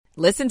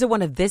Listen to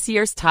one of this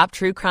year's top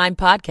true crime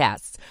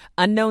podcasts.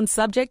 Unknown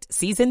Subject,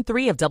 Season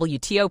 3 of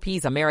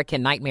WTOP's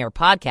American Nightmare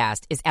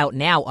podcast is out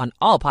now on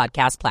all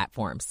podcast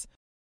platforms.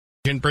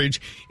 Bridge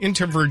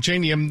into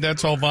Virginia,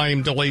 that's all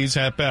volume delays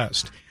at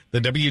best. The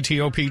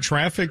WTOP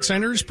Traffic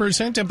Center is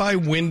presented by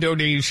Window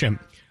Nation.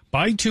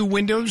 Buy 2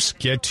 windows,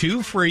 get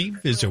 2 free.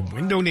 Visit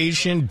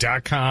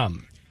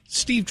windownation.com.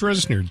 Steve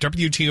Dresner,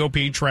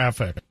 WTOP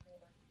Traffic.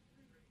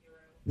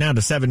 Now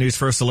to 7 News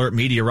First Alert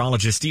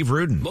meteorologist Steve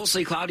Rudin.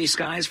 Mostly cloudy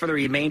skies for the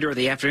remainder of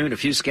the afternoon. A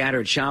few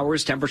scattered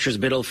showers. Temperatures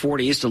middle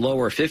 40s to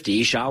lower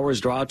 50s.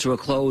 Showers draw to a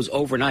close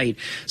overnight.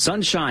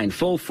 Sunshine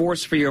full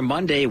force for your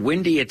Monday.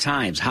 Windy at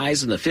times.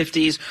 Highs in the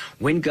 50s.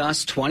 Wind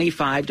gusts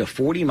 25 to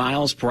 40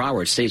 miles per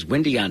hour. It stays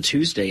windy on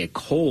Tuesday and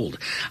cold.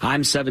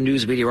 I'm 7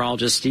 News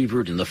meteorologist Steve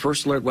Rudin, the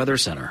First Alert Weather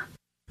Center.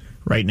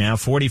 Right now,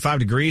 45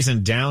 degrees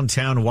in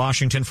downtown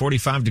Washington,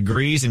 45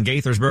 degrees in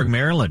Gaithersburg,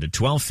 Maryland at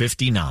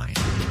 12:59.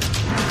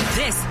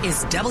 This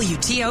is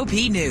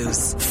WTOP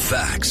News.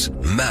 Facts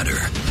matter.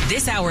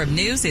 This hour of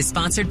news is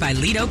sponsored by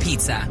Lido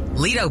Pizza.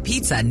 Lido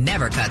Pizza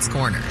never cuts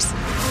corners.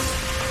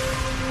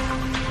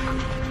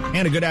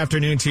 And a good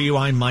afternoon to you.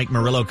 I'm Mike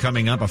Murillo.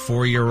 Coming up, a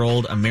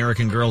 4-year-old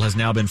American girl has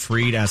now been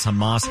freed as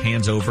Hamas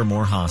hands over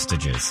more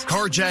hostages.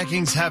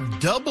 Carjackings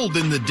have doubled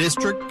in the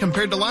district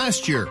compared to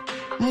last year.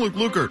 Luke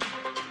Lukert.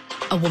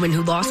 A woman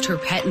who lost her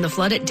pet in the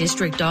flood at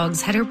District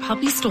Dogs had her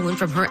puppy stolen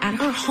from her at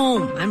her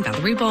home. I'm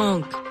Valerie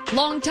Bonk.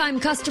 Longtime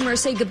customers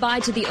say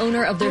goodbye to the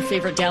owner of their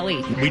favorite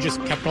deli. We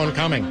just kept on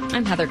coming.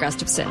 I'm Heather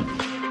Gustafson.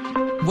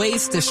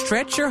 Ways to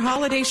stretch your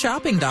holiday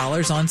shopping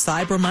dollars on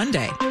Cyber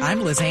Monday.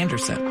 I'm Liz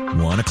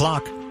Anderson. 1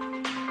 o'clock.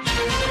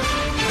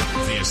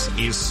 This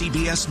is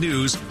CBS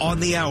News on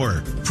the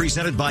Hour,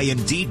 presented by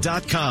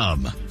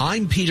Indeed.com.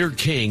 I'm Peter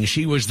King.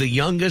 She was the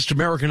youngest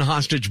American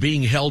hostage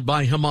being held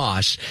by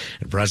Hamas.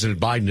 And President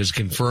Biden has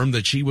confirmed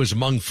that she was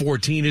among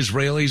 14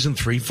 Israelis and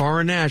 3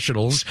 foreign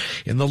nationals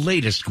in the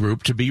latest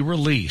group to be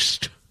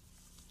released.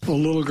 A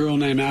little girl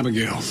named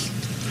Abigail,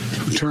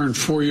 who turned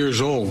 4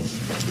 years old.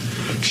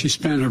 She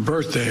spent her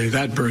birthday,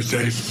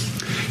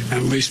 and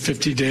at least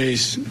 50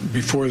 days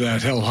before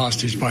that, held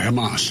hostage by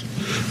Hamas.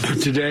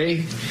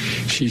 Today,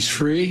 she's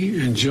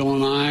free, and Jill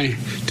and I,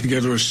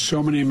 together with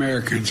so many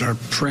Americans, are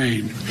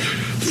praying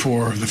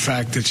for the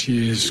fact that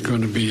she is going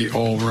to be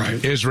all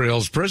right.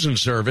 Israel's prison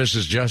service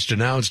has just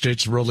announced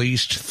it's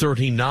released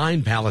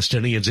 39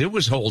 Palestinians it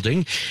was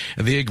holding.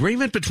 The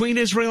agreement between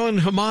Israel and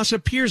Hamas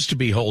appears to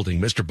be holding.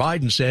 Mr.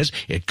 Biden says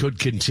it could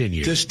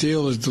continue. This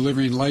deal is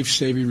delivering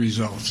life-saving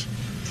results.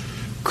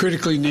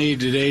 Critically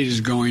needed aid is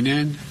going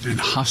in, and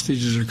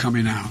hostages are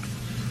coming out.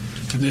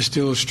 And this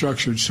deal is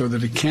structured so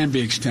that it can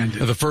be extended.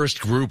 The first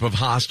group of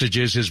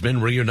hostages has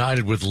been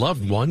reunited with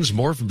loved ones.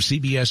 More from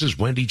CBS's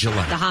Wendy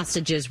Gillette. The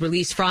hostages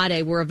released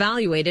Friday were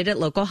evaluated at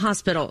local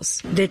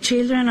hospitals. The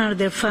children and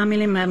their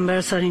family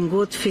members are in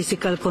good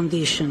physical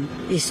condition.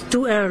 It's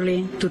too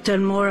early to tell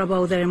more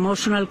about their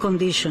emotional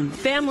condition.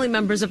 Family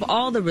members of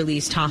all the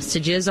released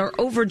hostages are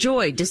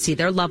overjoyed to see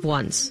their loved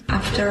ones.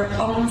 After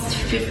almost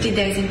 50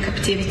 days in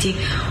captivity,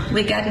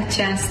 we got a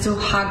chance to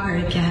hug her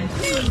again.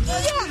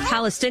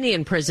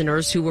 Palestinian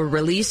prisoners who were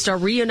released are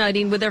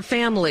reuniting with their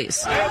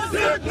families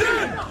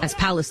as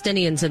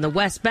Palestinians in the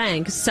West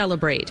Bank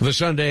celebrate. The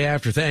Sunday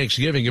after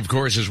Thanksgiving, of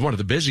course, is one of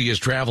the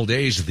busiest travel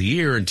days of the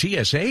year, and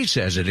TSA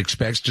says it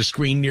expects to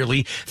screen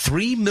nearly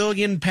 3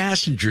 million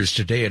passengers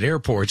today at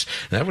airports.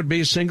 That would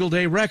be a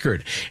single-day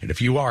record. And if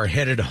you are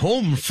headed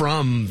home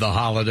from the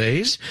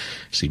holidays,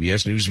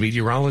 CBS News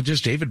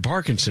meteorologist David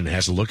Parkinson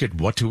has a look at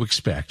what to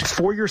expect.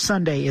 For your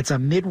Sunday, it's a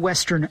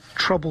Midwestern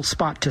trouble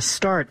spot to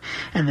start,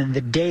 and then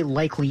the day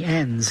likely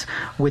ends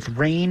with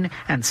rain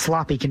and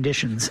sloppy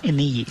conditions in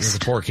the east.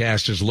 The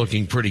forecast is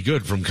looking pretty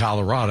good from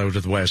Colorado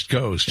to the west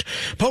coast.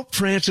 Pope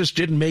Francis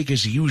didn't make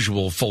his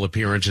usual full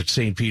appearance at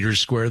St. Peter's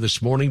Square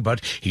this morning,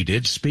 but he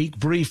did speak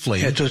briefly.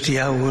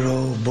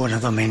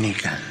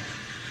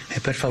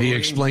 He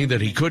explained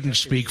that he couldn't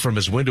speak from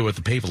his window at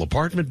the papal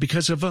apartment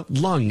because of a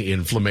lung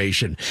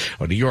inflammation.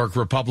 A New York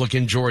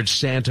Republican, George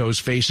Santos,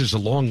 faces a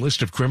long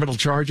list of criminal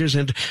charges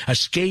and a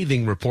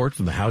scathing report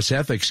from the House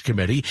Ethics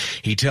Committee.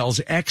 He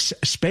tells X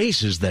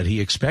Spaces that he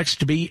expects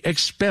to be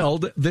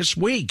expelled this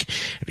week.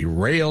 And he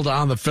railed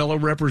on the fellow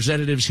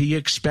representatives he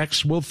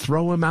expects will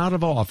throw him out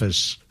of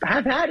office.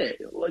 I've had it.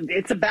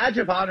 It's a badge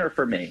of honor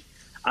for me.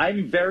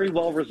 I'm very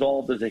well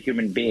resolved as a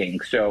human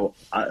being. So,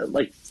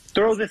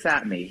 throw this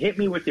at me. Hit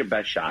me with your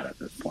best shot at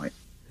this point.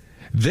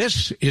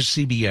 This is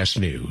CBS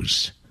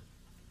News.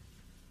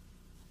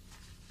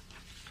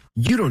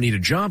 You don't need a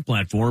job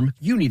platform.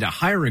 You need a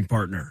hiring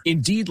partner.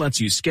 Indeed lets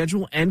you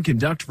schedule and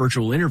conduct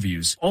virtual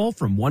interviews all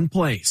from one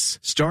place.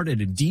 Start at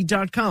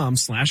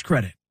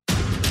Indeed.com/credit.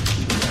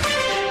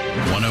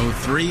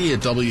 103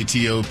 at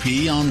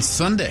WTOP on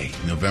Sunday,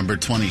 November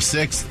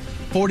 26th.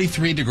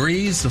 43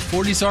 degrees. The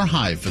 40s are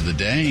high for the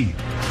day.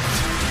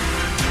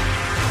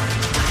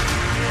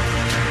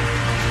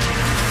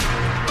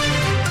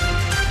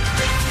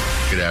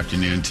 Good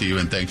afternoon to you,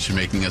 and thanks for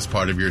making us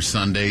part of your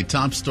Sunday.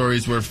 Top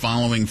stories we're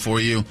following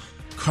for you.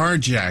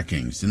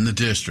 Carjackings in the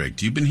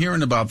district. You've been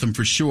hearing about them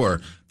for sure.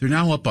 They're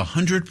now up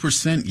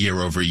 100% year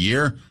over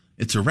year.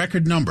 It's a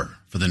record number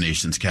for the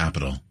nation's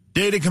capital.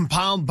 Data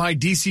compiled by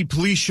D.C.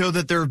 police show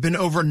that there have been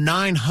over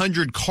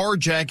 900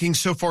 carjackings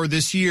so far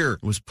this year.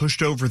 It was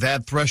pushed over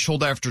that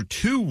threshold after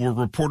 2 were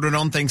reported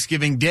on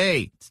Thanksgiving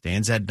Day. It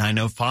stands at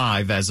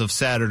 905 as of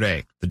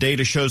Saturday. The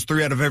data shows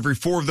 3 out of every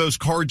 4 of those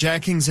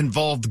carjackings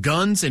involved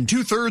guns, and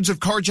 2/3 of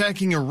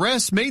carjacking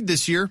arrests made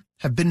this year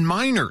have been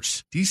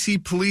minors. D.C.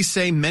 police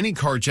say many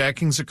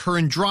carjackings occur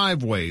in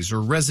driveways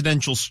or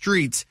residential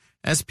streets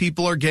as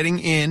people are getting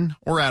in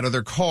or out of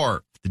their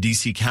car. The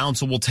D.C.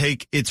 Council will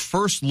take its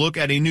first look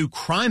at a new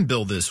crime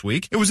bill this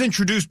week. It was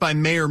introduced by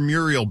Mayor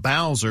Muriel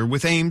Bowser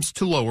with aims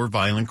to lower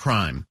violent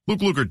crime.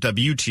 Luke Luger,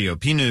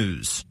 WTOP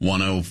News.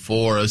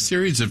 104, a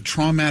series of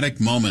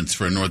traumatic moments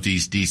for a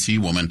Northeast D.C.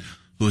 woman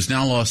who has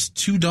now lost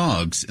 2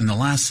 dogs in the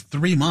last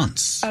 3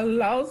 months. I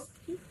lost,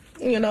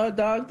 a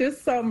dog this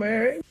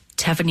summer.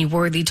 Tiffany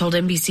Worthy told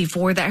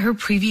NBC4 that her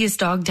previous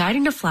dog died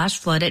in a flash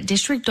flood at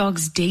District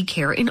Dogs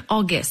Daycare in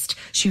August.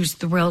 She was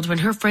thrilled when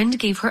her friend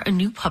gave her a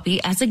new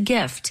puppy as a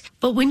gift.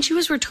 But when she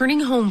was returning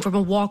home from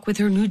a walk with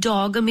her new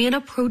dog, a man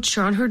approached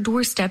her on her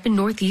doorstep in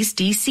Northeast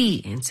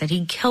D.C. and said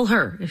he'd kill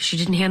her if she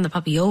didn't hand the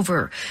puppy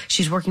over.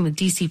 She's working with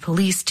D.C.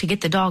 police to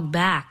get the dog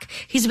back.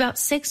 He's about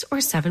 6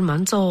 or 7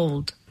 months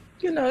old.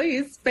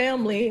 He's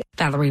family.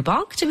 Valerie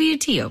Balk,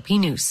 WTOP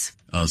News.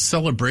 A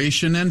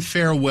celebration and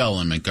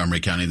farewell in Montgomery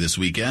County this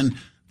weekend.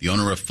 The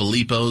owner of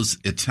Filippo's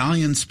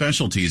Italian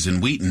Specialties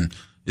in Wheaton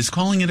is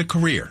calling it a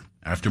career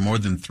after more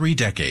than 3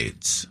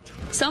 decades.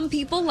 Some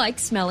people like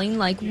smelling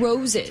like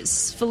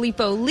roses.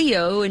 Filippo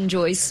Leo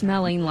enjoys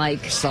smelling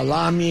like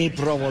salami,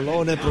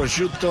 provolone,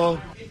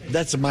 prosciutto.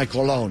 That's my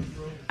cologne.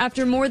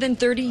 After more than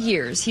 30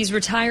 years, he's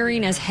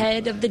retiring as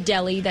head of the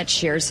deli that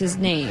shares his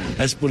name.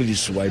 Let's put it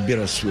this way,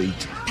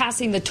 bittersweet.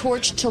 Passing the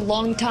torch to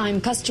longtime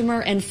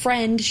customer and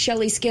friend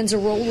Shelly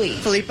Scanzaroli.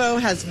 Filippo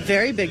has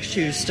very big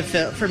shoes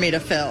for me to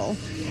fill,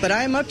 but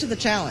I am up to the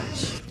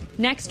challenge.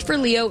 Next for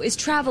Leo is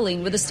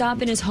traveling with a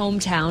stop in his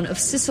hometown of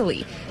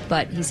Sicily.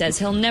 But he says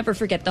he'll never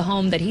forget the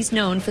home that he's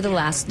known for the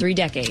last 3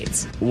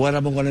 decades. What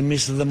I'm going to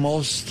miss the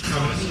most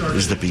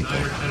is the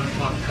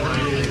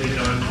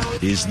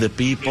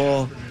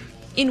people.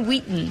 In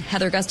Wheaton,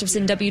 Heather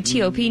Gustafson,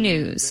 WTOP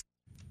News.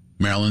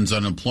 Maryland's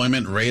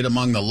unemployment rate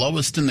among the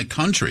lowest in the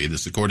country,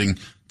 this according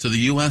to the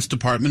U.S.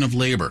 Department of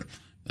Labor.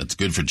 That's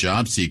good for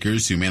job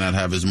seekers who may not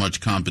have as much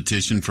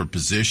competition for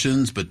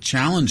positions, but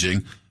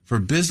challenging for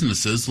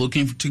businesses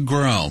looking to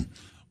grow.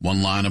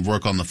 One line of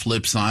work on the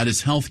flip side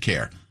is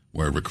healthcare,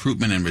 where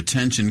recruitment and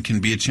retention can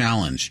be a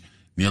challenge.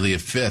 Nearly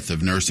 1/5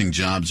 of nursing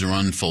jobs are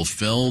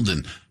unfulfilled,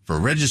 and for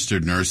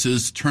registered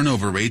nurses,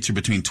 turnover rates are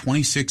between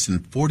 26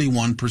 and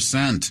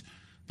 41%.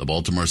 The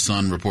Baltimore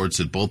Sun reports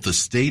that both the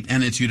state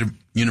and its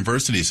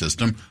university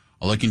system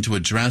are looking to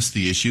address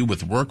the issue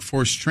with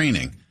workforce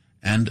training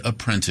and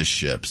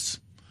apprenticeships.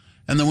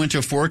 And the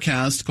winter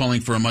forecast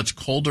calling for a much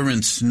colder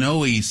and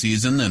snowy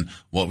season than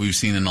what we've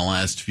seen in the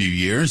last few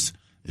years.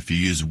 If you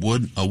use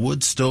a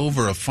wood stove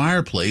or a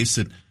fireplace,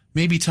 it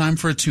may be time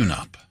for a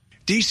tune-up.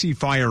 DC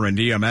Fire and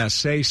EMS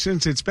say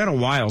since it's been a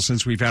while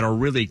since we've had a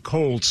really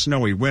cold,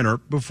 snowy winter,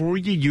 before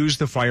you use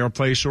the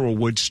fireplace or a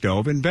wood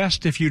stove,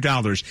 invest a few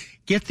dollars.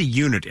 Get the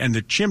unit and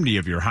the chimney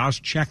of your house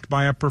checked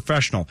by a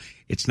professional.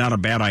 It's not a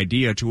bad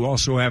idea to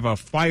also have a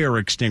fire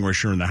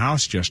extinguisher in the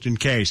house just in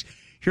case.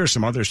 Here are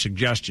some other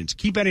suggestions.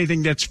 Keep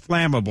anything that's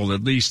flammable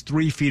at least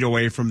 3 feet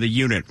away from the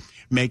unit.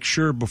 Make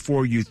sure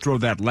before you throw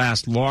that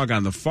last log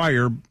on the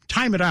fire,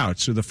 time it out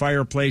so the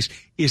fireplace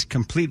is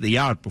completely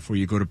out before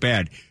you go to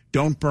bed.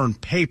 Don't burn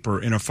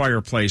paper in a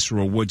fireplace or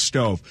a wood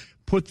stove.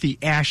 Put the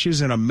ashes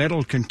in a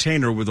metal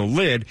container with a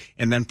lid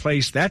and then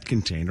place that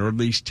container at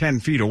least 10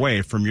 feet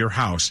away from your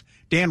house.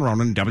 Dan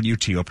Ronan,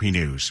 WTOP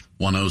News.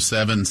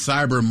 107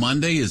 Cyber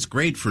Monday is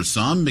great for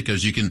some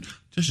because you can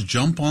just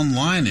jump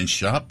online and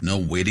shop. No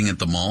waiting at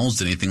the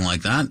malls, anything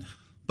like that.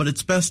 But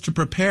it's best to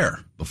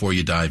prepare before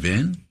you dive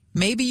in.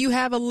 Maybe you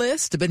have a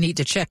list but need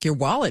to check your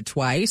wallet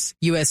twice.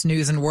 U.S.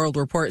 News and World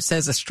Report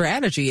says a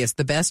strategy is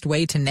the best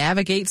way to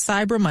navigate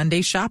Cyber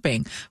Monday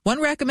shopping. One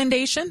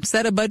recommendation,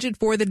 set a budget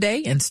for the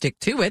day and stick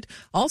to it.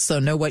 Also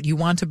know what you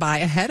want to buy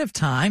ahead of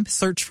time.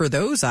 Search for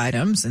those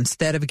items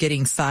instead of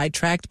getting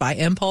sidetracked by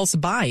impulse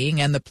buying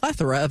and the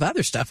plethora of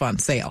other stuff on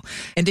sale.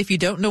 And if you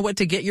don't know what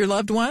to get your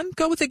loved one,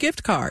 go with a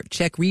gift card.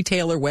 Check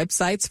retailer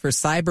websites for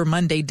Cyber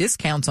Monday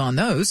discounts on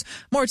those.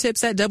 More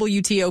tips at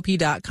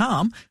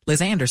WTOP.com.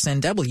 Liz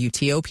Anderson, WTOP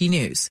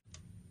News.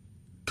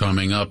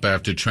 Coming up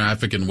after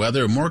traffic and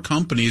weather, more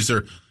companies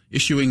are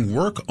issuing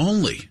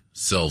work-only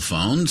cell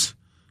phones.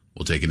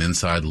 We'll take an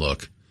inside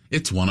look.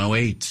 It's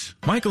 108.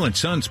 Michael &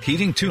 Son's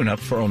heating tune-up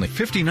for only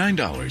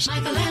 $59.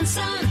 Michael &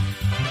 Son.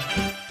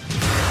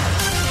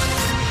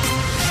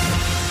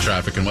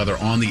 Traffic and weather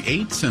on the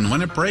 8s, and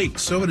when it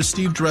breaks, over to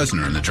Steve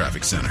Dresner in the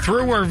traffic center.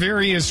 Through our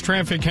various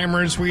traffic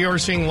cameras, we are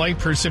seeing light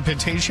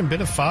precipitation, bit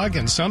of fog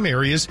in some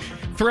areas.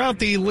 throughout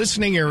the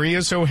listening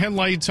area, so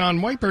headlights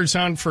on, wipers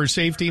on for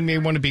safety. You may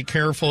want to be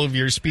careful of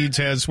your speeds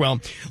as well.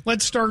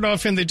 Let's start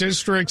off in the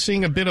district,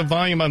 seeing a bit of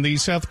volume on the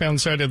southbound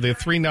side of the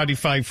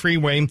 395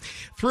 freeway.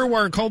 Through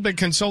our Colbert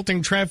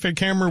Consulting traffic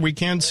camera, we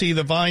can see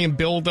the volume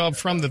build up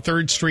from the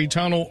 3rd Street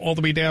Tunnel all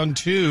the way down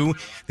to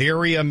the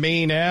area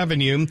Main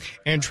Avenue,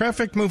 and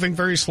traffic moving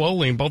very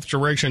slowly in both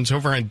directions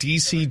over on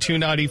DC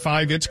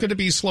 295. It's going to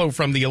be slow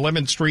from the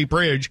 11th Street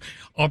Bridge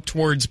up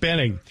towards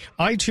Benning.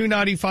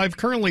 I-295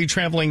 currently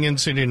traveling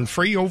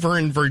incident-free over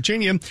in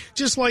Virginia.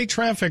 Just light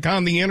traffic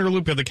on the inner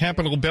loop of the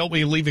Capitol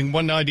Beltway, leaving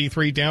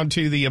 193 down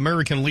to the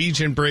American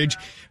Legion Bridge,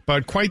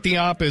 but quite the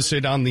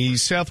opposite on the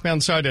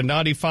southbound side of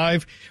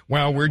 95.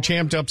 While we're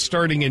jammed up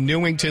starting in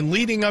Newington,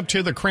 leading up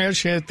to the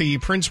crash at the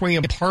Prince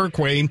William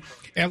Parkway.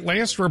 At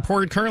last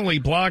report, currently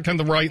blocked on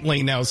the right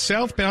lane. Now,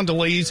 southbound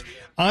delays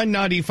on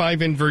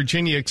 95 in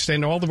Virginia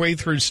extend all the way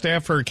through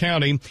Stafford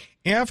County.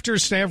 After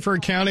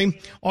Stafford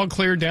County, all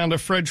clear down to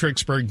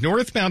Fredericksburg.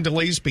 Northbound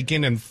delays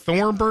begin in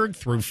Thornburg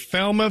through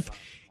Falmouth.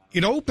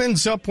 It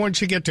opens up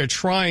once you get to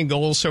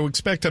Triangle, so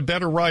expect a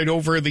better ride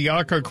over the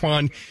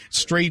Occoquan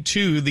straight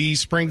to the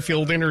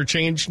Springfield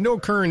interchange. No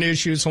current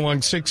issues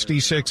along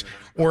 66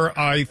 or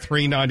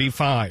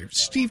I-395.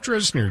 Steve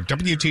Drisner,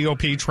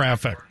 WTOP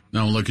Traffic.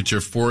 Now look at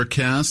your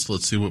forecast.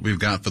 Let's see what we've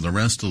got for the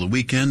rest of the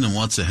weekend and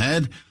what's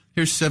ahead.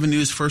 Here's 7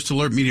 News First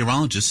Alert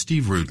meteorologist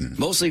Steve Rudin.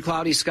 Mostly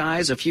cloudy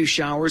skies, a few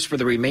showers for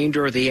the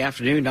remainder of the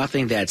afternoon.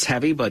 Nothing that's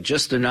heavy, but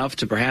just enough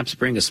to perhaps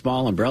bring a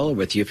small umbrella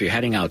with you if you're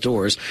heading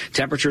outdoors.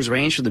 Temperatures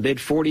range from the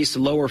mid-40s to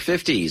lower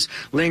 50s.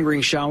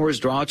 Lingering showers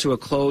draw to a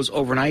close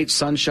overnight.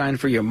 Sunshine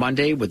for your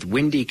Monday with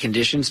windy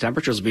conditions.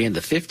 Temperatures will be in the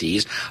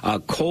 50s. A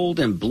cold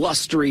and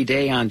blustery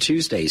day on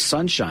Tuesday.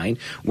 Sunshine,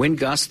 wind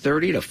gusts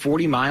 30 to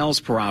 40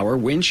 miles per hour.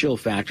 Wind chill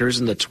factors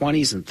in the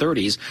 20s and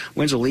 30s.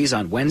 Winds will ease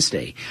on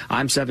Wednesday.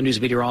 I'm 7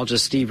 News meteorologist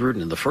Steve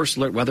Rudin in the First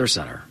Alert Weather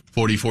Center.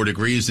 44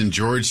 degrees in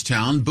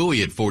Georgetown,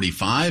 Bowie at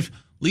 45,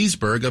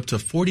 Leesburg up to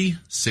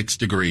 46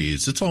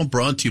 degrees. It's all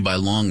brought to you by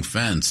Long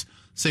Fence.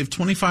 Save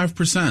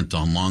 25%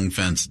 on Long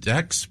Fence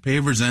decks,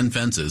 pavers, and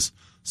fences.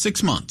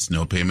 6 months,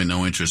 no payment,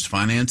 no interest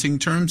financing.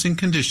 Terms and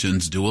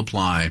conditions do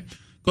apply.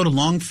 Go to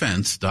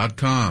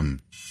longfence.com.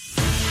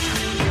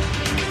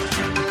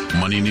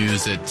 Money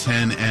news at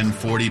 10 and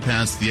 40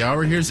 past the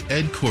hour. Here's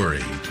Ed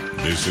Corey.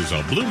 This is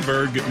a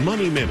Bloomberg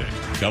Money Minute.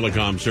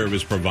 Telecom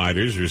service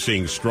providers are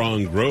seeing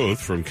strong growth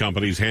from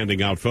companies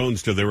handing out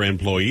phones to their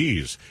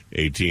employees.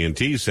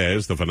 AT&T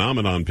says the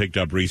phenomenon picked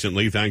up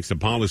recently thanks to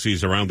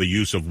policies around the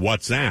use of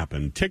WhatsApp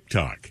and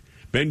TikTok.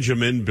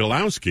 Benjamin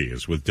Bilowski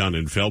is with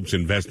Dun & Phelps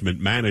Investment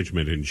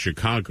Management in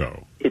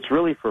Chicago. It's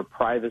really for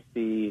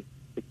privacy,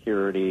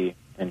 security,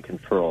 and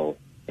control,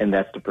 and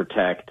that's to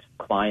protect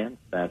clients,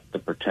 that's to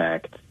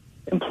protect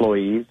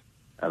employees,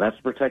 that's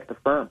to protect the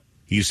firm.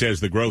 He says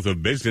the growth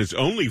of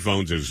business-only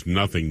phones is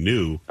nothing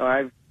new.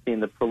 I've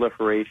seen the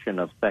proliferation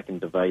of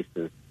second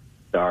devices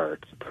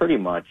start pretty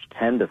much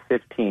 10 to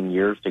 15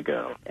 years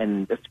ago,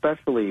 and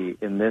especially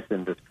in this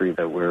industry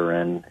that we're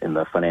in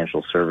the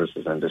financial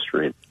services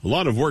industry. A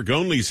lot of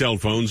work-only cell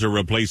phones are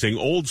replacing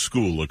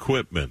old-school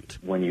equipment.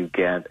 When you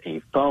get a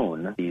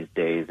phone these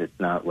days, it's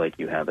not like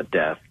you have a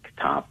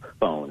desktop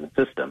phone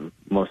system.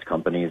 Most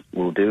companies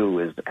will do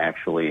is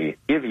actually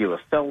give you a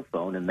cell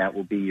phone, and that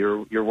will be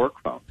your work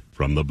phone.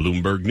 From the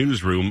Bloomberg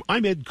Newsroom,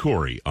 I'm Ed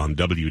Corey on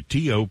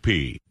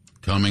WTOP.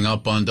 Coming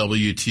up on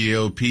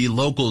WTOP,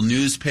 local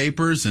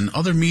newspapers and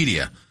other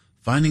media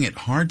finding it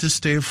hard to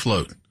stay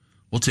afloat.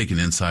 We'll take an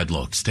inside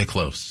look. Stay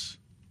close.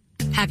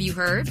 Have you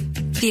heard?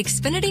 The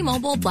Xfinity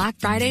Mobile Black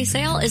Friday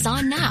sale is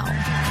on now.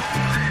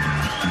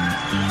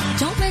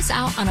 Don't miss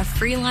out on a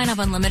free line of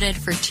unlimited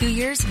for 2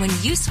 years when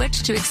you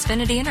switch to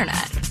Xfinity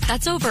Internet.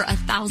 That's over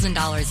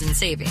 $1,000 in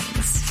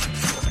savings.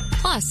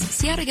 Plus,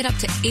 see how to get up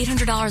to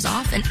 $800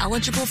 off an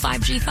eligible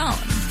 5G phone.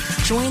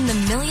 Join the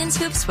millions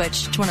who have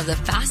switched to one of the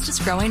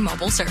fastest growing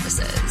mobile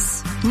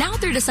services. Now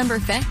through December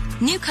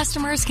 5th, new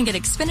customers can get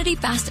Xfinity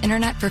Fast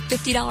Internet for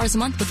 $50 a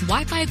month with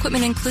Wi-Fi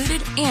equipment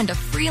included and a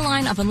free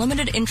line of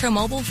unlimited intro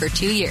mobile for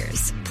 2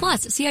 years.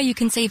 Plus, see how you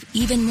can save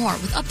even more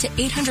with up to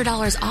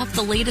 $800 off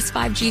the latest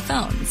 5G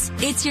phones.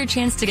 It's your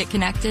chance to get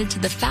connected to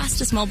the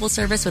fastest mobile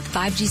service with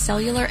 5G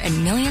cellular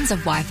and millions of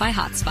Wi-Fi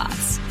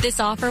hotspots. This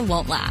offer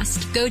won't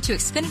last. Go to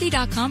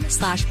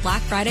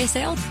Xfinity.com/Black Friday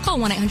sale, call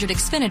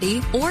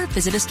 1-800-XFINITY, or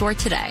visit a store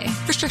today.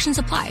 Restrictions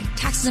apply.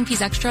 Taxes and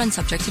fees extra and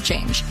subject to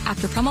change.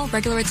 After promo,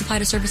 regular rates apply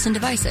to service and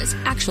devices.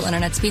 Actual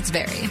internet speeds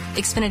vary.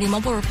 Xfinity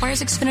Mobile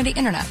requires Xfinity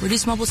Internet.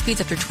 Reduced mobile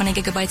speeds after 20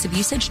 gigabytes of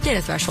usage.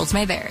 Data thresholds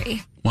may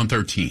vary.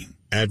 113.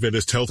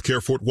 Adventist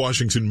Healthcare Fort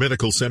Washington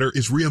Medical Center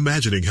is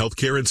reimagining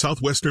healthcare in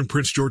southwestern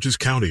Prince George's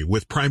County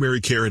with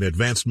primary care and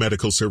advanced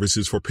medical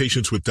services for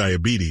patients with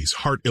diabetes,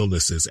 heart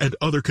illnesses, and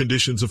other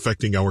conditions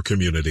affecting our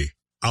community.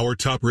 Our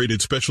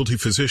top-rated specialty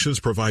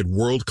physicians provide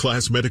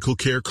world-class medical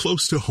care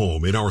close to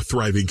home in our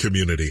thriving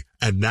community.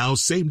 And now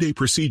same-day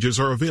procedures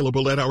are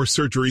available at our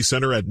surgery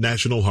center at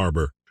National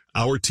Harbor.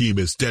 Our team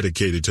is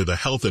dedicated to the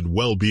health and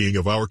well-being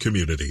of our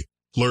community.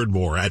 Learn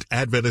more at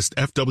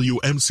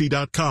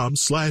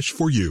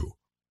AdventistFWMC.com/foryou.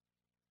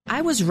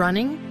 I was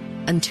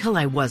running until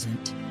I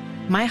wasn't.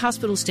 My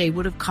hospital stay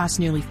would have cost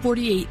nearly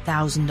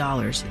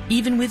 $48,000,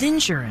 even with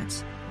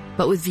insurance.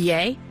 But with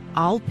VA,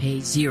 I'll pay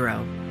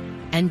zero.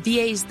 And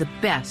VA is the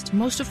best,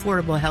 most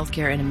affordable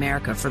healthcare in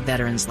America for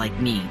veterans like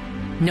me.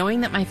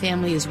 Knowing that my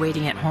family is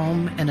waiting at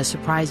home and a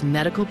surprise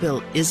medical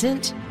bill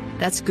isn't,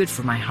 that's good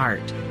for my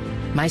heart.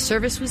 My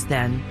service was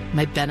then,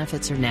 my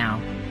benefits are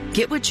now.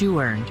 Get what you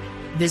earned.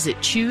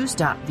 Visit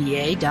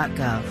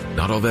choose.va.gov.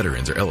 Not all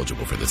veterans are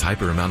eligible for the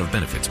type or amount of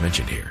benefits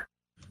mentioned here.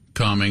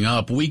 Coming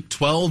up, Week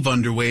 12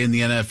 underway in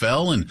the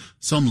NFL and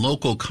some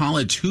local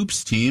college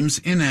hoops teams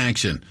in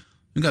action.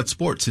 We got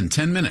sports in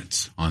 10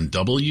 minutes on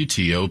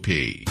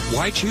WTOP.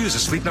 Why choose a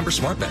Sleep Number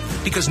smart bed?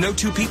 Because no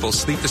two people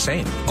sleep the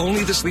same.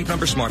 Only the Sleep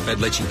Number smart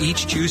bed lets you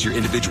each choose your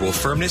individual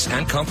firmness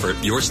and comfort,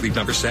 your Sleep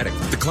Number setting.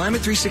 The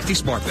Climate 360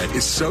 smart bed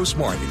is so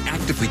smart it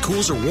actively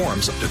cools or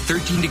warms up to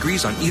 13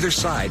 degrees on either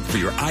side for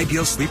your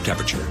ideal sleep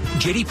temperature.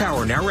 J.D.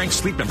 Power now ranks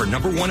Sleep Number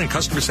 #1 in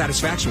customer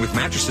satisfaction with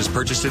mattresses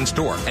purchased in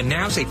store. And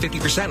now save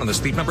 50% on the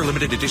Sleep Number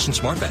limited edition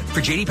smart bed.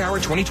 For J.D. Power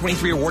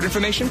 2023 award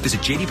information,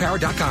 visit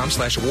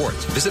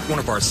jdpower.com/awards. Visit one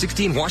of our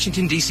 16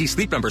 Washington, D.C.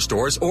 Sleep Number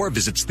stores or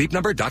visit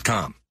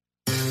sleepnumber.com.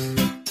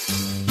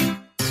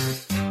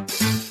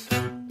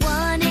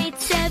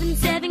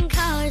 1-877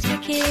 Cars for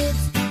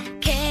Kids.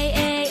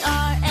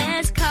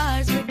 KARS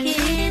Cars for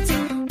Kids.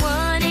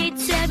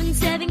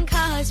 1-877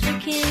 Cars for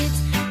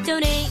Kids.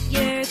 Donate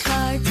your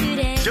car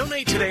today.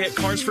 Donate today at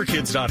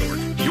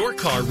carsforkids.org. Your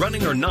car,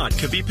 running or not,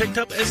 could be picked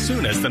up as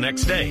soon as the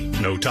next day.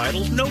 No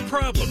title, no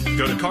problem.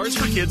 Go to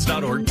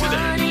carsforkids.org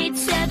today.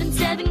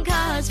 1-877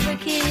 Cars for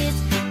Kids.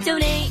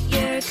 Donate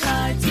your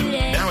car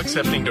today. Now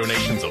accepting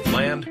donations of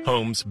land,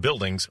 homes,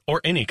 buildings,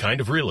 or any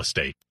kind of real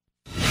estate.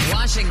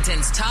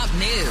 Washington's top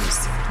news,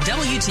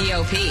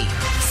 WTOP.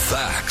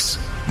 Facts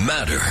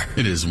matter.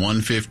 It is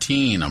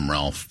 1:15. I'm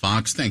Ralph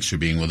Fox. Thanks for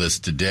being with us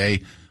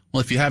today. Well,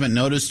 if you haven't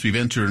noticed, we've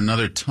entered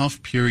another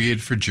tough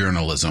period for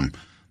journalism.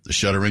 The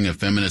shuttering of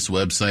feminist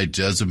website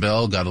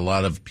Jezebel got a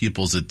lot of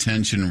people's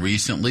attention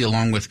recently,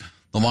 along with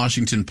the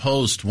Washington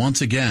Post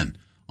once again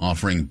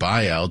offering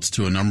buyouts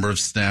to a number of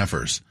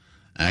staffers.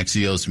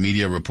 Axios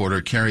media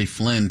reporter Carrie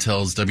Flynn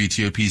tells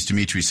WTOP's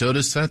Dimitri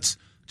Sotis that's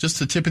just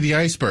the tip of the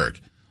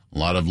iceberg. A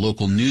lot of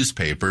local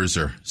newspapers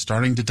are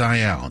starting to die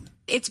out.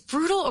 It's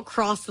brutal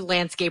across the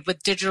landscape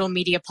with digital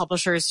media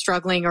publishers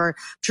struggling or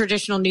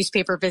traditional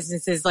newspaper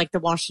businesses like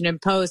the Washington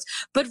Post.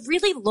 But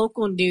really,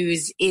 local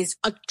news is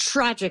a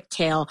tragic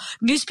tale.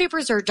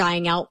 Newspapers are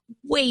dying out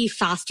way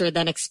faster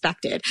than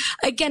expected.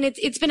 Again,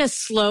 it's been a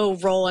slow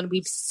roll, and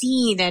we've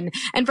seen, and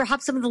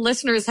perhaps some of the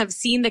listeners have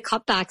seen the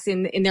cutbacks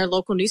in their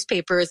local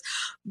newspapers.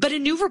 But a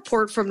new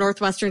report from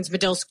Northwestern's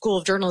Medill School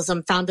of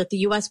Journalism found that the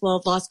U.S. will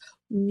have lost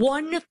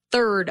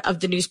 1/3 of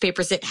the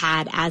newspapers it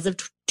had as of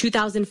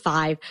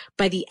 2005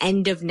 by the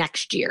end of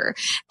next year.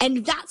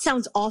 And that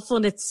sounds awful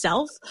in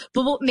itself,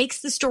 but what makes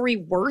the story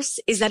worse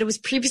is that it was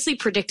previously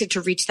predicted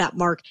to reach that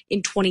mark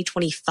in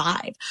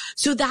 2025.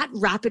 So that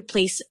rapid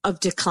pace of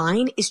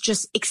decline is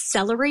just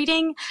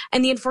accelerating,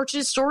 and the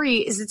unfortunate story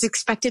is it's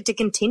expected to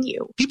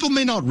continue. People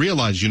may not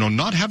realize,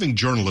 not having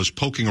journalists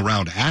poking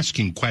around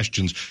asking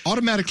questions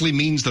automatically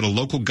means that a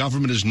local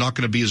government is not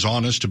going to be as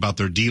honest about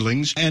their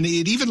dealings, and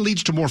it even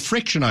leads to more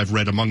friction, I've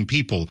read, among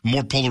people,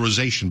 more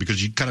polarization,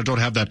 because you kind of don't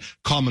have that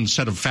common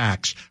set of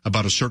facts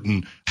about a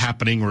certain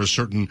happening or a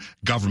certain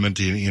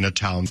government in a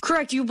town.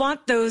 Correct. You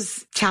want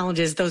those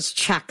challenges, those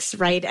checks,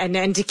 right?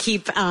 And to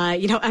keep,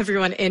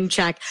 everyone in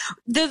check.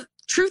 The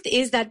truth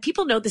is that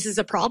people know this is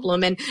a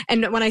problem. And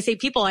when I say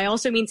people, I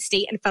also mean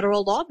state and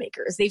federal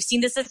lawmakers. They've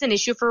seen this as an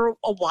issue for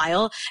a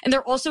while, and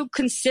they're also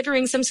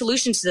considering some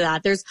solutions to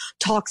that. There's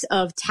talks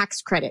of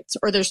tax credits,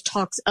 or there's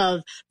talks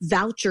of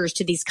vouchers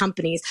to these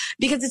companies,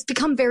 because it's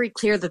become very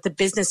clear that the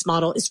business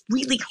model is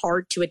really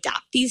hard to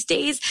adapt these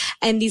days.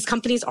 And these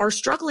companies are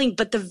struggling,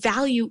 but the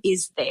value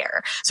is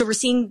there. So we're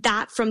seeing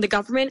that from the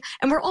government.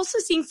 And we're also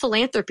seeing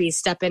philanthropy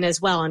step in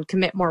as well and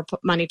commit more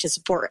money to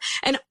support.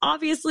 And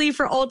obviously,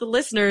 for all the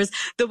listeners,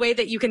 the way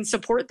that you can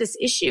support this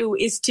issue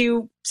is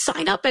to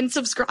sign up and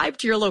subscribe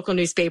to your local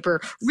newspaper,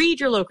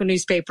 read your local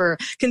newspaper,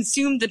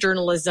 consume the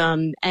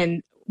journalism.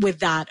 And with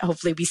that,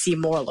 hopefully we see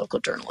more local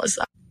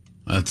journalism.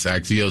 That's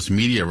Axios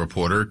media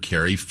reporter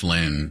Carrie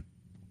Flynn.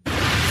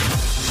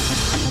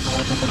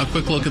 A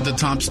quick look at the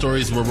top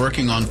stories we're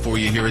working on for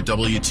you here at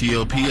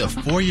WTOP. A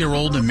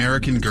 4-year-old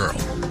American girl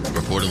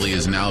reportedly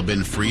has now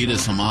been freed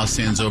as Hamas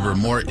hands over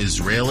more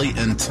Israeli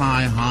and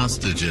Thai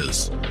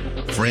hostages.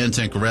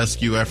 Frantic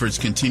rescue efforts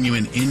continue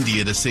in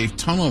India to save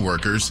tunnel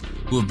workers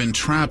who have been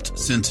trapped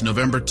since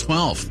November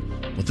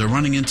 12th, but they're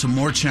running into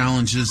more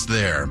challenges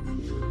there.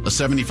 A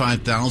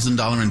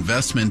 $75,000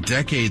 investment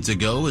decades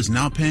ago is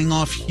now paying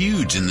off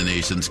huge in the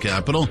nation's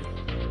capital.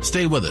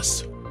 Stay with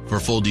us for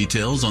full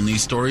details on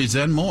these stories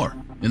and more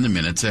in the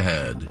minutes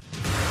ahead.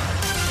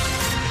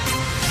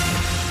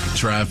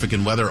 traffic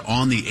and weather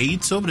on the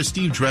 8s. Over to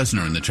Steve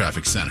Dresner in the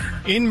traffic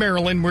center. In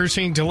Maryland, we're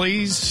seeing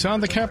delays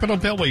on the Capitol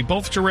Beltway.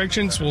 Both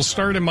directions will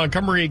start in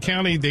Montgomery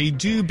County. They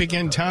do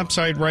begin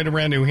topside right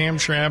around New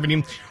Hampshire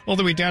Avenue all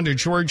the way down to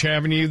George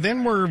Avenue.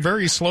 Then we're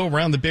very slow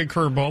around the big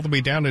curve all the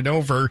way down and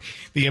over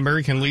the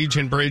American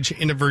Legion Bridge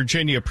into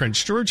Virginia.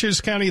 Prince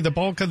George's County, the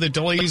bulk of the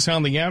delays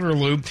on the outer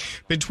loop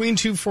between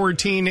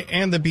 214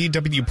 and the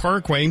BW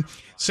Parkway.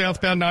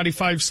 Southbound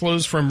 95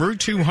 slows from Route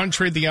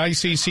 200, the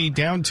ICC,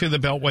 down to the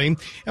Beltway.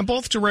 And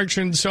both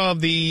directions of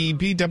the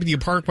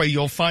BW Parkway,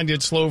 you'll find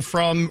it slow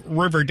from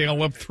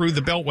Riverdale up through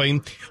the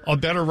Beltway. A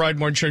better ride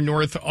once you're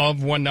north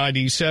of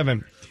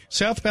 197.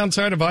 Southbound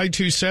side of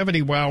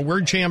I-270, wow,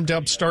 we're jammed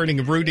up starting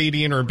at Route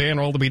 80 in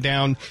Urbana all the way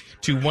down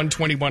to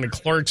 121 in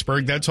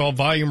Clarksburg. That's all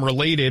volume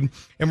related.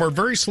 And we're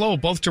very slow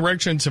both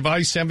directions of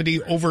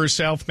I-70 over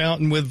South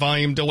Mountain with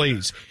volume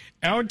delays.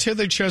 Out to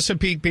the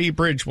Chesapeake Bay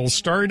Bridge. We'll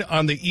start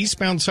on the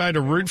eastbound side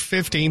of Route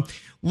 50.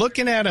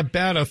 Looking at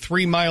about a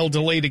 3-mile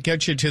delay to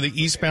get you to the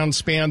eastbound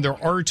span.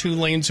 There are 2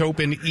 lanes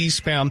open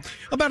eastbound.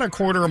 About a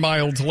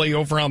quarter-mile delay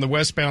over on the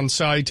westbound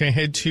side to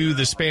head to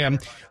the span.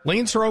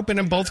 Lanes are open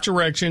in both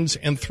directions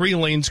and 3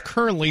 lanes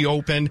currently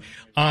open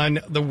on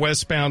the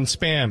westbound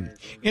span.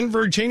 In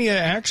Virginia,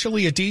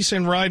 actually a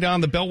decent ride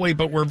on the Beltway,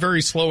 but we're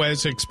very slow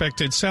as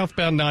expected.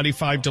 Southbound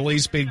 95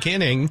 delays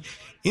beginning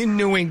in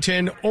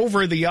Newington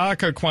over the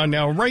Occoquan.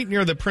 Now, right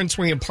near the Prince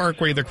William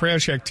Parkway, the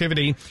crash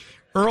activity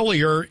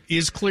earlier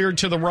is cleared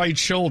to the right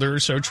shoulder,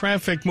 so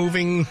traffic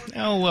moving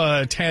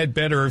a tad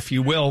better, if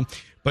you will.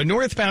 But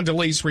northbound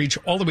delays reach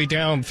all the way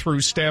down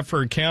through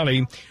Stafford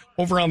County.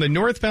 Over on the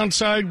northbound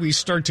side, we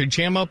start to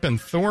jam up in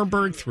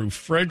Thornburg through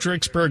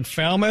Fredericksburg,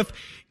 Falmouth.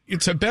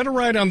 It's a better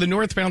ride on the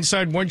northbound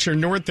side once you're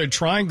north of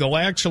Triangle.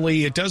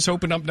 Actually, it does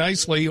open up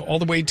nicely all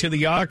the way to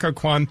the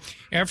Occoquan.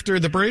 After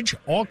the bridge,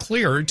 all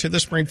clear to the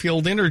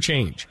Springfield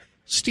interchange.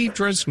 Steve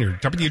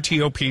Dresner,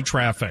 WTOP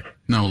Traffic.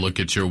 Now look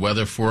at your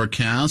weather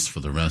forecast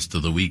for the rest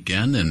of the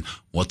weekend and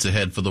what's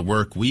ahead for the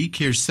work week.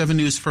 Here's 7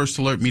 News First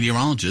Alert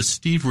meteorologist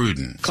Steve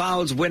Rudin.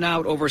 Clouds win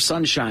out over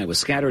sunshine with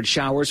scattered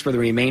showers for the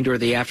remainder of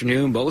the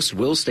afternoon. Most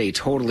will stay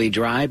totally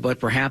dry, but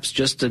perhaps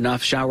just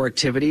enough shower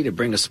activity to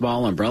bring a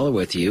small umbrella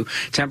with you.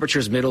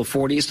 Temperatures middle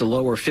 40s to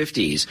lower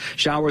 50s.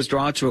 Showers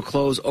draw to a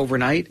close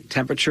overnight.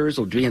 Temperatures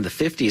will be in the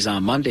 50s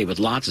on Monday with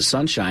lots of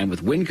sunshine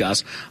with wind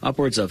gusts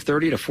upwards of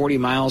 30 to 40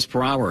 miles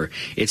per hour.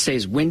 It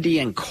stays windy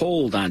and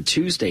cold on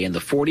Tuesday in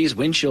the 40s,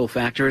 wind chill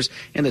factors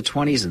in the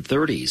 20s and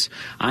 30s.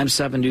 I'm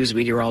 7 News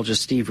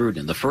meteorologist Steve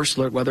Rudin, the First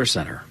Alert Weather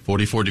Center.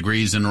 44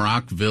 degrees in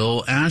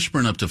Rockville,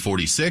 Ashburn up to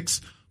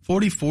 46,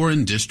 44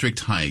 in District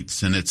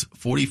Heights, and it's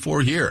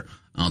 44 here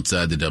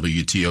outside the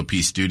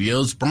WTOP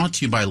studios, brought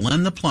to you by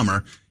Len the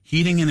Plumber,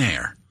 Heating and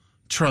Air.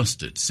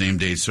 Trusted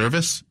same-day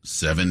service,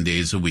 7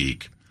 days a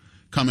week.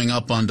 Coming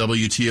up on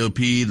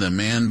WTOP, the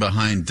man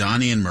behind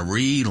Donnie and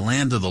Marie,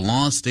 Land of the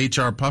Lost,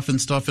 HR Puffin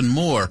Stuff, and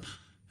more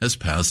has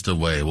passed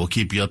away. We'll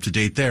keep you up to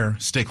date there.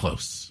 Stay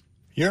close.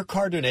 Your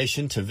car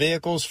donation to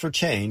Vehicles for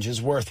Change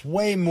is worth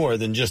way more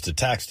than just a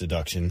tax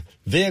deduction.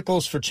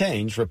 Vehicles for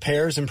Change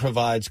repairs and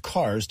provides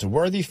cars to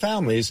worthy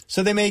families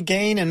so they may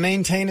gain and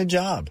maintain a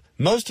job.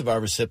 Most of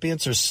our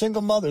recipients are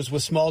single mothers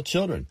with small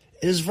children.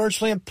 It is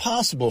virtually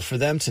impossible for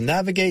them to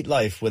navigate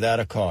life without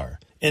a car.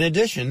 In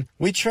addition,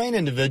 we train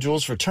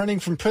individuals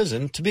returning from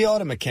prison to be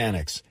auto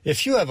mechanics.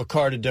 If you have a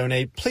car to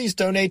donate, please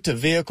donate to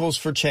Vehicles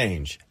for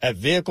Change at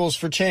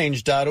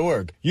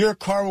vehiclesforchange.org. Your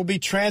car will be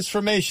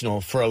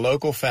transformational for a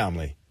local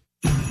family.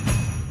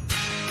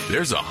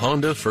 There's a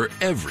Honda for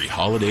every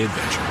holiday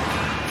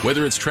adventure.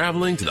 Whether it's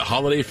traveling to the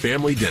holiday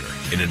family dinner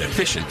in an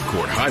efficient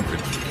Accord hybrid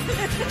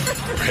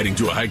or heading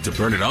to a hike to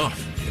burn it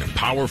off in a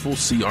powerful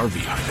CR-V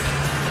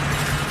hybrid.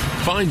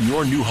 Find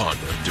your new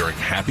Honda during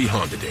Happy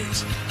Honda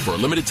Days. For a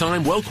limited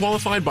time,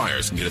 well-qualified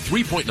buyers can get a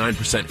 3.9%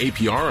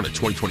 APR on a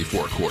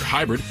 2024 Accord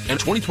Hybrid and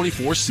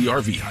 2024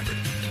 CR-V Hybrid.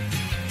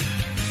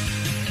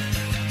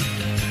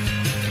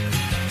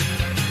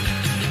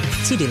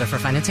 See dealer for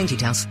financing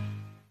details.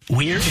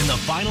 We're in the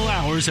final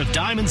hours of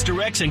Diamonds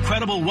Direct's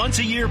incredible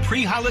once-a-year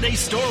pre-holiday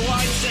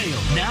store-wide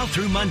sale. Now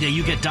through Monday,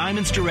 you get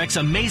Diamonds Direct's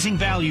amazing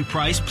value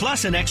price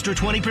plus an extra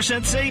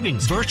 20%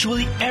 savings.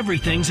 Virtually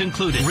everything's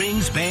included.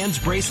 Rings, bands,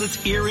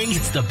 bracelets, earrings.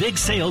 It's the big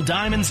sale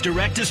Diamonds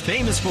Direct is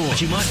famous for. But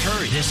you must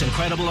hurry. This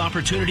incredible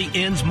opportunity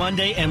ends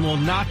Monday and will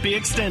not be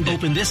extended.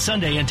 Open this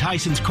Sunday in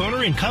Tyson's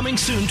Corner and coming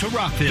soon to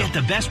Rockville. Get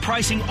the best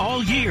pricing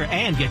all year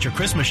and get your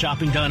Christmas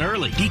shopping done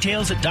early.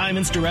 Details at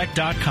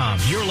diamondsdirect.com.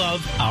 Your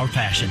love, our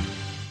passion.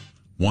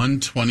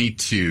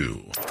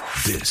 122.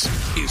 This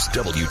is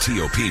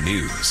WTOP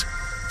News.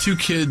 2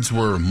 kids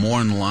were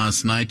mourned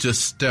last night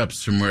just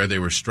steps from where they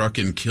were struck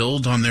and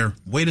killed on their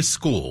way to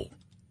school.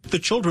 The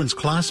children's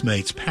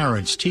classmates,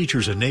 parents,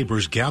 teachers, and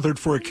neighbors gathered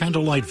for a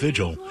candlelight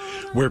vigil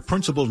where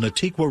Principal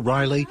Natikwa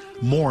Riley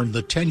mourned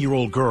the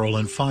 10-year-old girl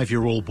and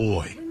 5-year-old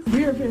boy.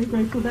 We are very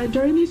grateful that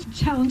during these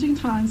challenging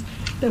times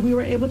that we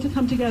were able to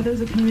come together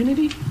as a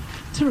community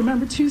to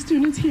remember 2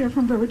 students here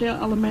from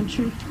Riverdale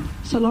Elementary,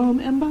 Shalom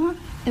Emba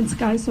and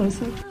Sky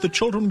Sosa. The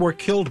children were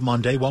killed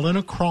Monday while in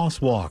a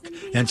crosswalk,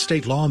 and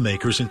state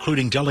lawmakers,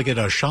 including Delegate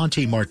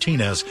Ashanti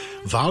Martinez,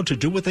 vowed to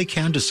do what they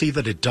can to see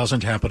that it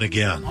doesn't happen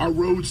again. Our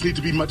roads need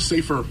to be much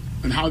safer,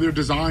 and how they're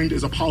designed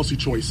is a policy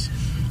choice.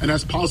 And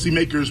as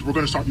policymakers, we're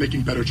going to start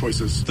making better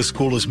choices. The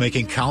school is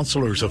making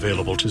counselors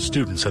available to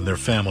students and their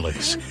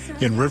families.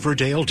 In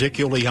Riverdale, Dick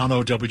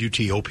Iuliano,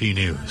 WTOP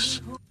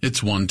News. It's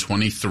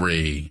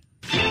 1:23.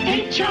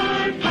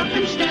 HR Puff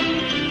and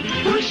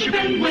Steph, push your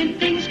button when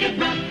things get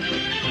rough.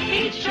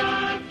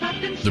 HR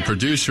Puff and Steph. The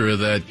producer of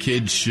that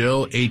kids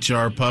show,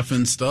 HR Puff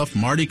and Stuff,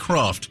 Marty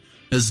Krofft,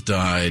 has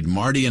died.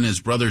 Marty and his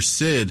brother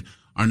Sid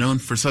are known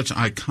for such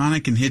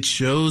iconic and hit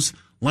shows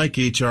like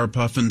HR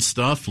Puff and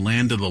Stuff,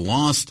 Land of the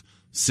Lost,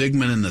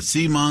 Sigmund and the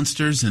Sea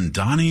Monsters, and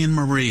Donnie and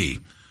Marie.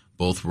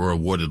 Both were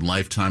awarded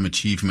Lifetime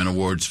Achievement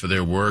Awards for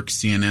their work.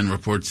 CNN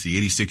reports the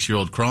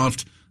 86-year-old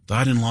Krofft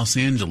died in Los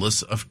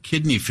Angeles of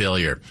kidney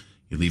failure.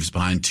 He leaves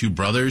behind 2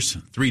 brothers,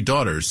 3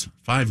 daughters,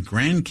 5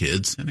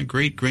 grandkids, and a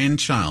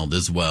great-grandchild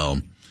as well.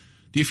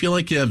 Do you feel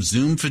like you have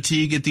Zoom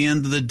fatigue at the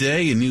end of the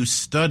day? A new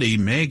study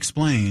may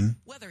explain.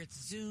 Whether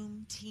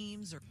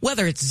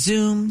it's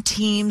Zoom,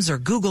 Teams, or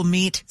Google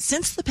Meet,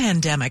 since the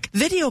pandemic,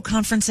 video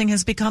conferencing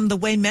has become the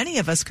way many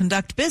of us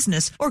conduct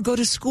business or go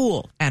to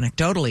school.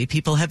 Anecdotally,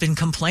 people have been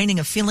complaining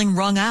of feeling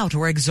wrung out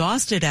or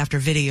exhausted after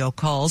video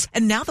calls,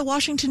 and now the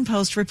Washington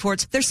Post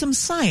reports there's some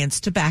science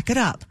to back it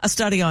up. A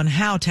study on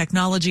how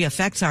technology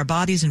affects our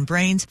bodies and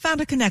brains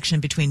found a connection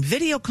between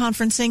video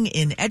conferencing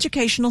in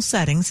educational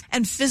settings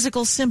and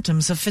physical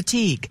symptoms of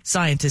fatigue.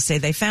 Scientists say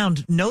they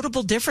found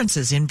notable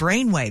differences in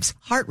brain waves,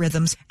 heart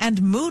rhythms,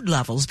 and mood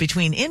levels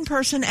between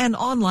in-person and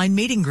online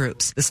meeting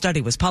groups. The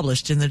study was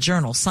published in the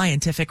journal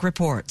Scientific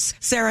Reports.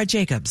 Sarah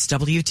Jacobs,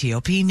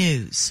 WTOP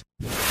News.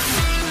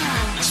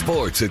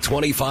 Sports at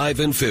 25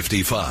 and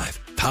 55.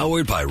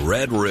 Powered by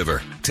Red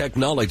River.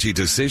 Technology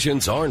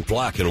decisions aren't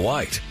black and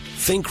white.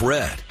 Think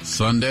red.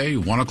 Sunday,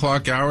 1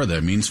 o'clock hour.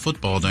 That means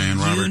football, Diane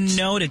Roberts. You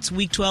know it. It's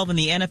Week 12 in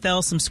the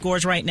NFL. Some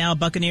scores right now.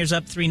 Buccaneers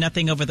up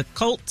 3-0 over the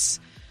Colts.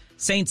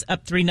 Saints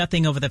up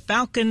 3-0 over the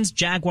Falcons.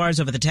 Jaguars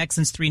over the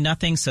Texans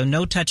 3-0, so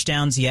no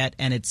touchdowns yet,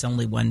 and it's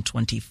only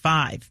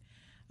 1:25.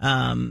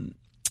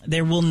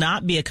 There will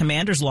not be a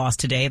Commanders loss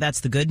today. That's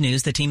the good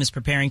news. The team is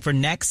preparing for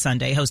next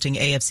Sunday, hosting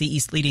AFC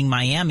East leading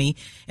Miami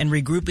and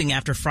regrouping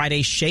after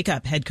Friday's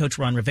shakeup. Head coach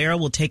Ron Rivera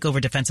will take over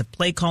defensive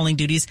play calling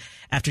duties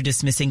after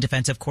dismissing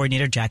defensive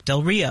coordinator Jack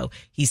Del Rio.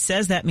 He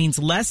says that means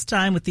less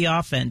time with the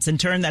offense. In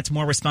turn, that's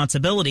more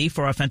responsibility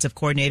for offensive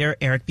coordinator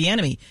Eric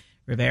Bieniemy.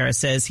 Rivera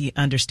says he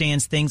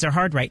understands things are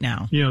hard right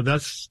now. You know,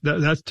 that's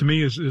to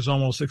me is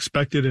almost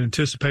expected and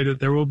anticipated.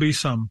 There will be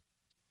some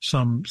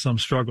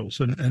struggles,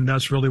 and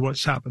that's really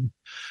what's happened.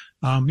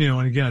 You know,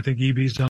 and again, I think EB's done